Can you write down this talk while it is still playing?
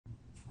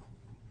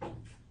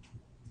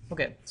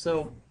Okay,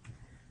 so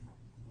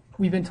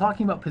we've been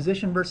talking about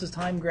position versus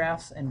time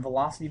graphs and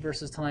velocity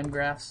versus time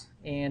graphs,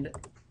 and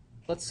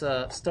let's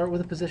start with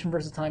a position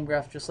versus time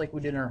graph just like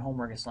we did in our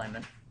homework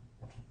assignment.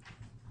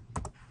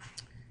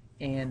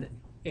 And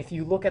if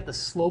you look at the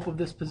slope of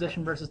this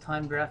position versus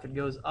time graph, it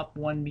goes up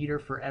 1 meter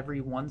for every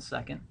 1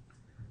 second.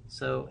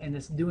 So, and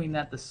it's doing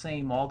that the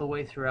same all the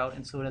way throughout,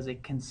 and so it has a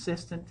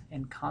consistent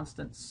and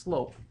constant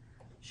slope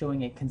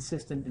showing a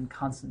consistent and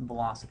constant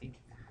velocity.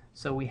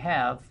 So we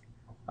have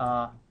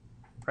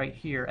right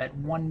here at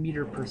 1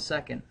 meter per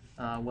second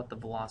what the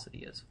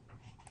velocity is.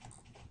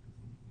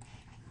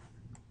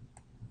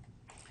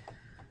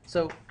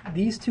 So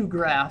these two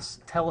graphs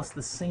tell us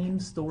the same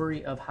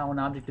story of how an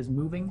object is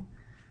moving.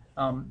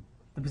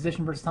 The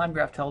position versus time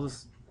graph tells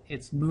us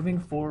it's moving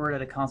forward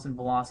at a constant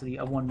velocity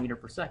of 1 meter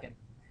per second.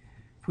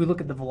 If we look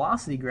at the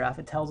velocity graph,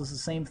 it tells us the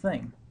same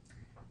thing.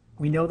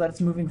 We know that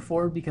it's moving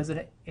forward because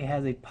it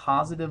has a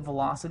positive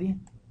velocity.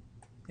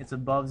 It's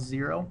above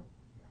 0.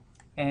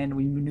 And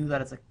we know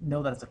that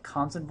it's a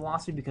constant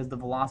velocity because the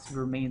velocity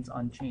remains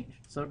unchanged.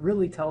 So it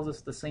really tells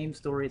us the same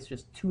story. It's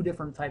just two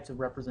different types of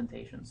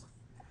representations.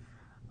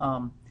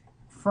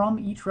 From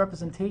each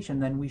representation,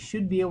 then, we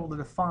should be able to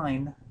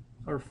define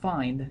or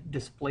find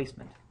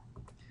displacement.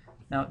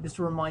 Now, just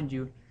to remind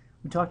you,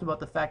 we talked about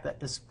the fact that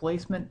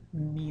displacement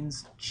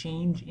means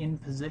change in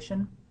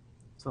position,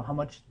 so how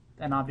much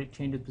an object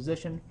changes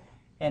position,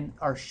 and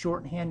our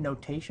shorthand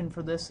notation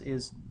for this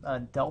is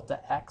delta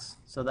x.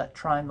 So that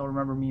triangle,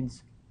 remember,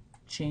 means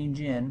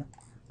change in,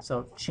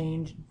 so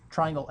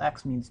triangle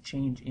x means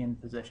change in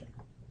position.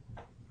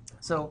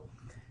 So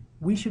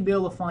we should be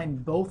able to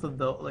find both of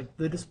those, like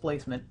the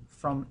displacement,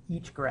 from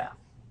each graph.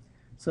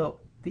 So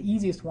the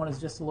easiest one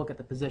is just to look at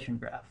the position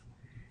graph.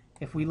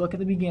 If we look at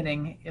the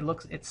beginning,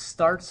 it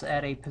starts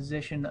at a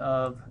position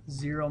of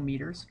 0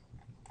 meters,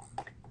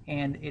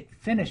 and it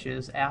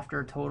finishes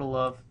after a total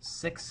of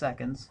 6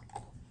 seconds.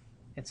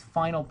 Its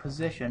final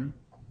position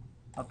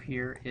up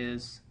here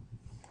is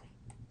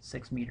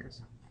 6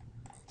 meters.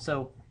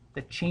 So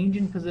the change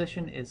in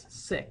position is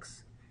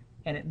 6,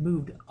 and it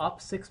moved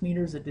up 6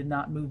 meters. It did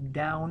not move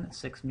down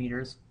 6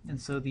 meters, and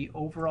so the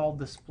overall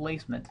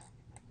displacement,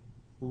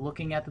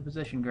 looking at the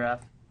position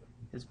graph,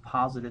 is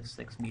positive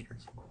 6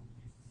 meters.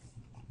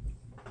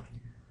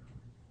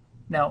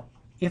 Now,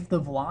 if the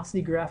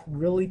velocity graph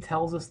really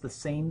tells us the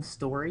same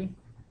story,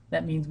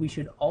 that means we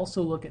should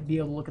also be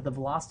able to look at the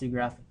velocity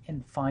graph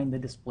and find the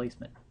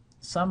displacement.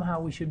 Somehow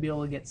we should be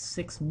able to get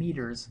 6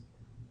 meters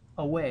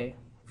away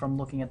from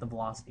looking at the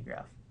velocity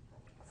graph.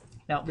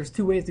 Now, there's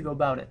two ways to go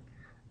about it.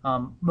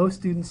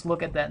 Most students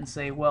look at that and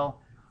say, well,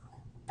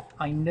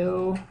 I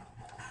know,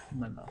 where'd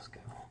my mouse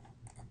go?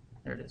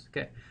 There it is.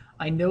 Okay.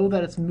 I know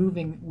that it's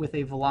moving with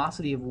a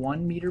velocity of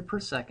 1 meter per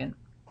second.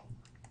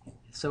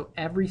 So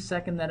every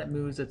second that it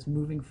moves, it's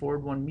moving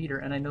forward 1 meter,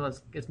 and I know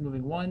it's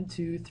moving 1,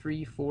 2,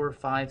 3, 4,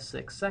 5,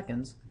 6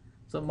 seconds.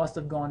 So it must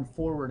have gone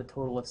forward a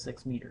total of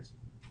 6 meters.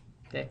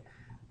 Okay.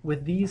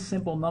 With these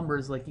simple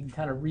numbers, like, you can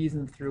kind of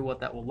reason through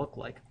what that will look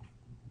like.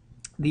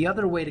 The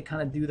other way to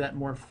kind of do that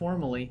more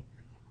formally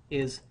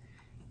is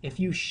if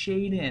you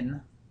shade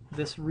in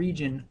this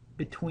region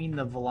between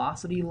the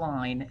velocity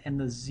line and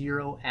the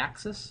 0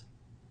 axis,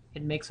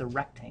 it makes a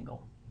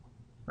rectangle,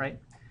 right?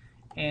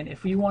 And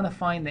if we want to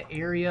find the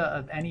area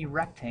of any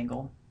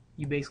rectangle,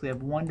 you basically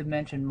have one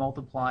dimension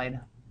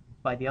multiplied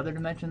by the other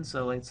dimension.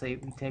 So let's say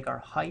we take our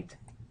height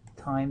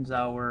times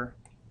our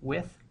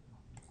width.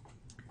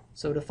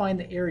 So to find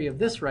the area of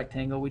this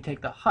rectangle, we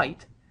take the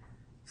height.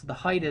 So the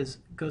height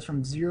goes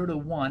from 0 to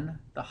 1.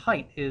 The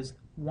height is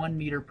 1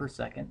 meter per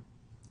second.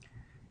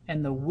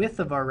 And the width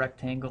of our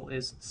rectangle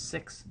is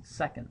 6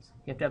 seconds.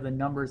 You have to have the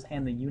numbers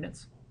and the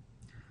units.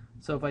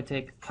 So if I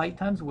take height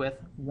times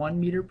width, 1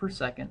 meter per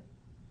second,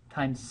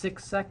 times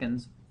 6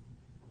 seconds,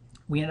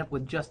 we end up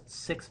with just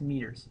 6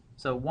 meters.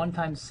 So 1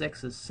 times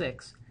 6 is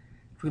 6.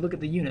 If we look at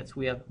the units,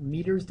 we have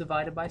meters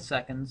divided by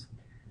seconds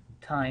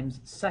times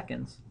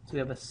seconds. So we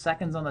have a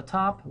seconds on the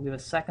top, we have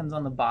a seconds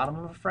on the bottom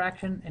of a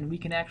fraction, and we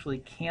can actually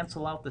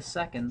cancel out the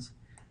seconds,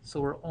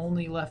 so we're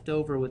only left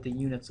over with the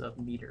units of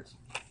meters.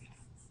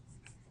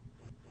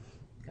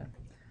 Okay.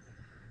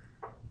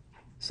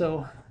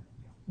 So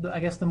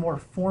I guess the more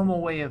formal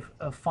way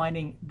of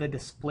finding the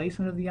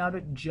displacement of the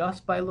object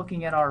just by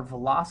looking at our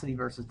velocity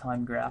versus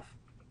time graph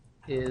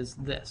is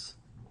this.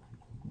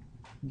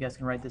 You guys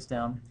can write this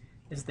down.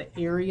 Is the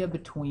area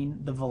between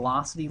the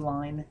velocity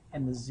line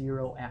and the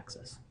 0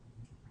 axis.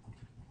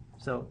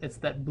 So it's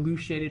that blue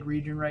shaded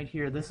region right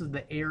here. This is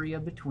the area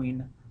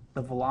between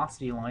the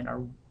velocity line,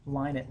 our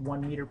line at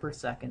 1 meter per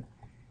second,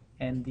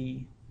 and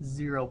the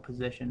 0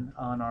 position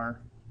on our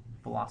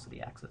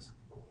velocity axis.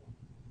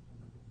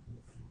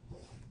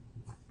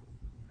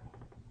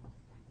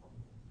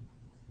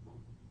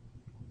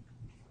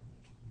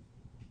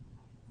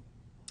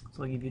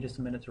 So I'll give you just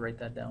a minute to write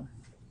that down.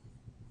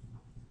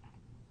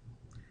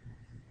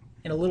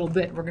 In a little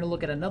bit, we're going to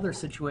look at another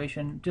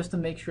situation just to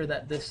make sure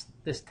that this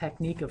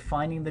technique of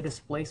finding the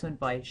displacement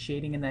by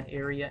shading in that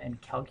area and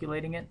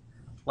calculating it,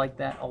 like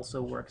that, also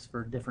works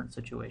for different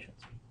situations.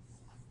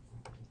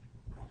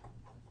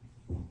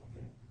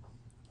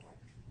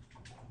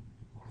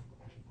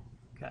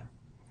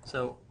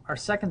 So our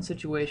second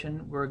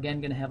situation, we're again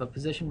going to have a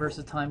position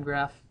versus time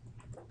graph,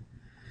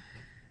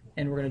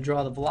 and we're going to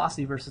draw the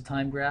velocity versus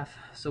time graph.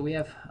 So we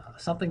have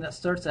something that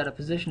starts at a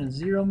position of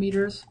 0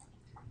 meters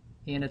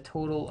in a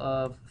total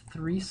of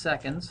 3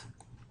 seconds.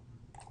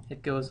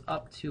 It goes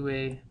up to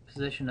a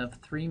position of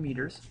 3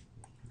 meters.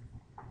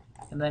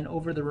 And then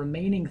over the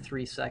remaining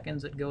 3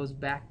 seconds, it goes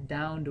back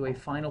down to a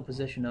final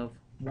position of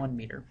 1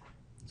 meter.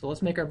 So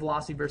let's make our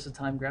velocity versus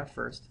time graph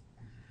first.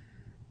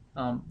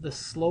 The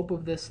slope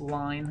of this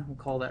line, we'll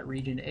call that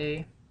region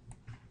A,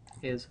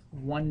 is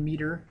 1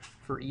 meter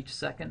for each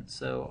second.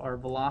 So our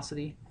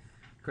velocity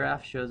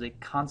graph shows a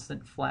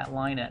constant flat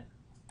line at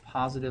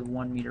positive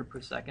 1 meter per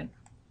second.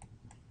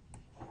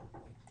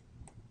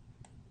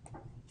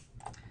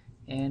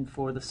 And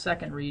for the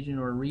second region,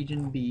 or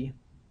region B,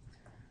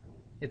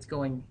 it's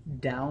going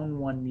down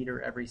 1 meter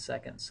every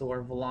second. So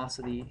our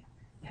velocity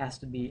has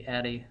to be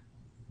at a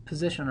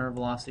position on our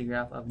velocity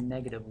graph of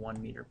negative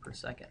 1 meter per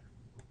second.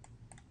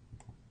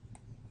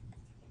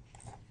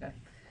 Okay.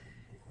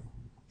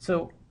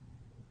 So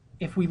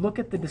if we look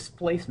at the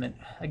displacement,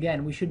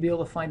 again, we should be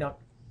able to find out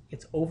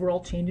its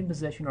overall change in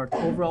position or its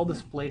overall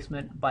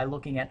displacement by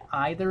looking at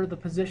either the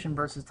position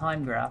versus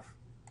time graph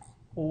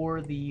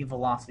or the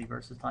velocity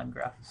versus time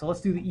graph. So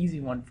let's do the easy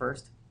one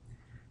first.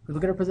 If we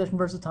look at our position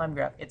versus time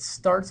graph, it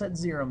starts at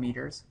 0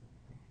 meters,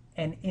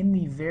 and in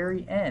the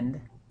very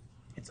end,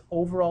 its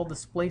overall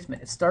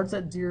displacement, it starts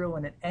at 0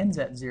 and it ends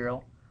at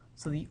 0,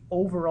 so the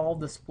overall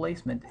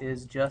displacement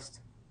is just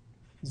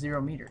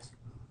 0 meters.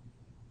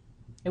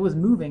 It was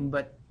moving,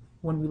 but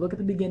when we look at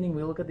the beginning,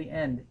 we look at the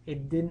end,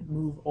 it didn't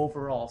move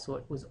overall, so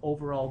it was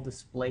overall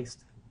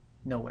displaced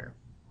nowhere,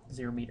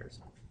 0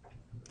 meters.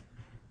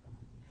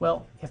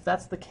 Well, if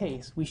that's the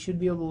case, we should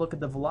be able to look at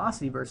the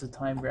velocity versus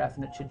time graph,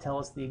 and it should tell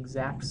us the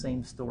exact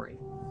same story.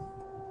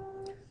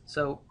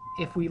 So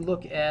if we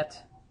look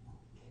at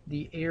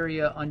the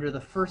area under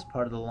the first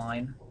part of the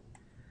line,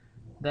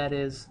 that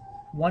is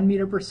 1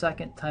 meter per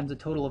second times a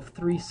total of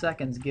 3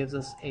 seconds gives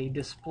us a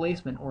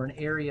displacement or an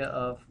area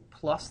of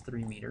plus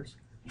 3 meters.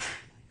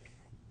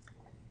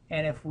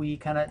 And if we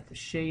kind of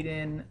shade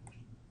in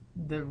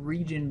the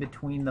region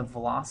between the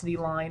velocity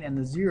line and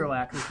the 0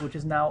 axis, which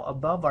is now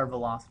above our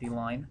velocity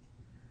line,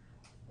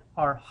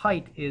 our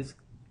height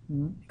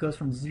goes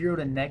from 0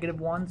 to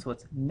 -1, so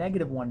it's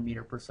 -1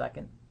 meter per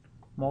second.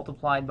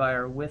 Multiplied by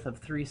our width of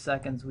 3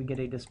 seconds, we get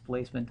a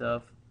displacement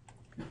of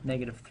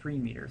 -3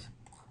 meters.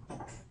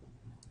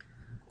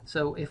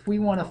 So if we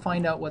want to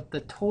find out what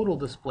the total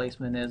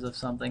displacement is of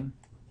something,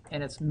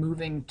 and it's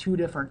moving 2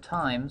 different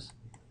times,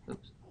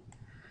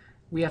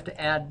 we have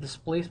to add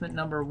displacement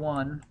number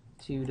 1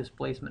 to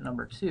displacement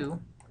number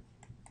 2.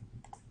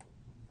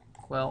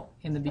 Well,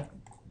 in the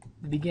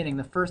beginning,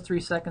 the first 3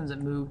 seconds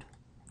it moved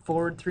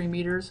forward 3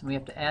 meters, and we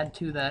have to add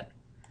to that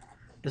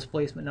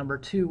displacement number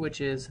 2,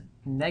 which is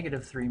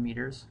 -3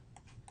 meters.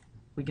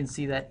 We can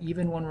see that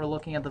even when we're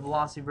looking at the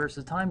velocity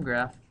versus time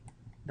graph,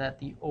 that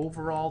the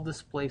overall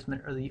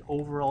displacement or the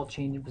overall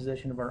change in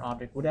position of our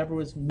object, whatever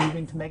was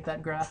moving to make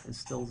that graph, is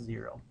still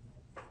 0.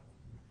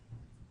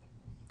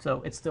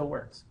 So it still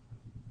works.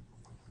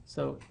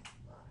 So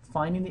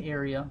finding the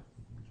area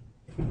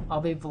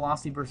of a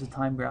velocity versus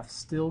time graph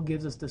still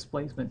gives us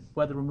displacement,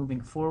 whether we're moving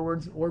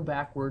forwards or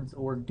backwards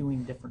or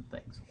doing different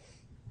things.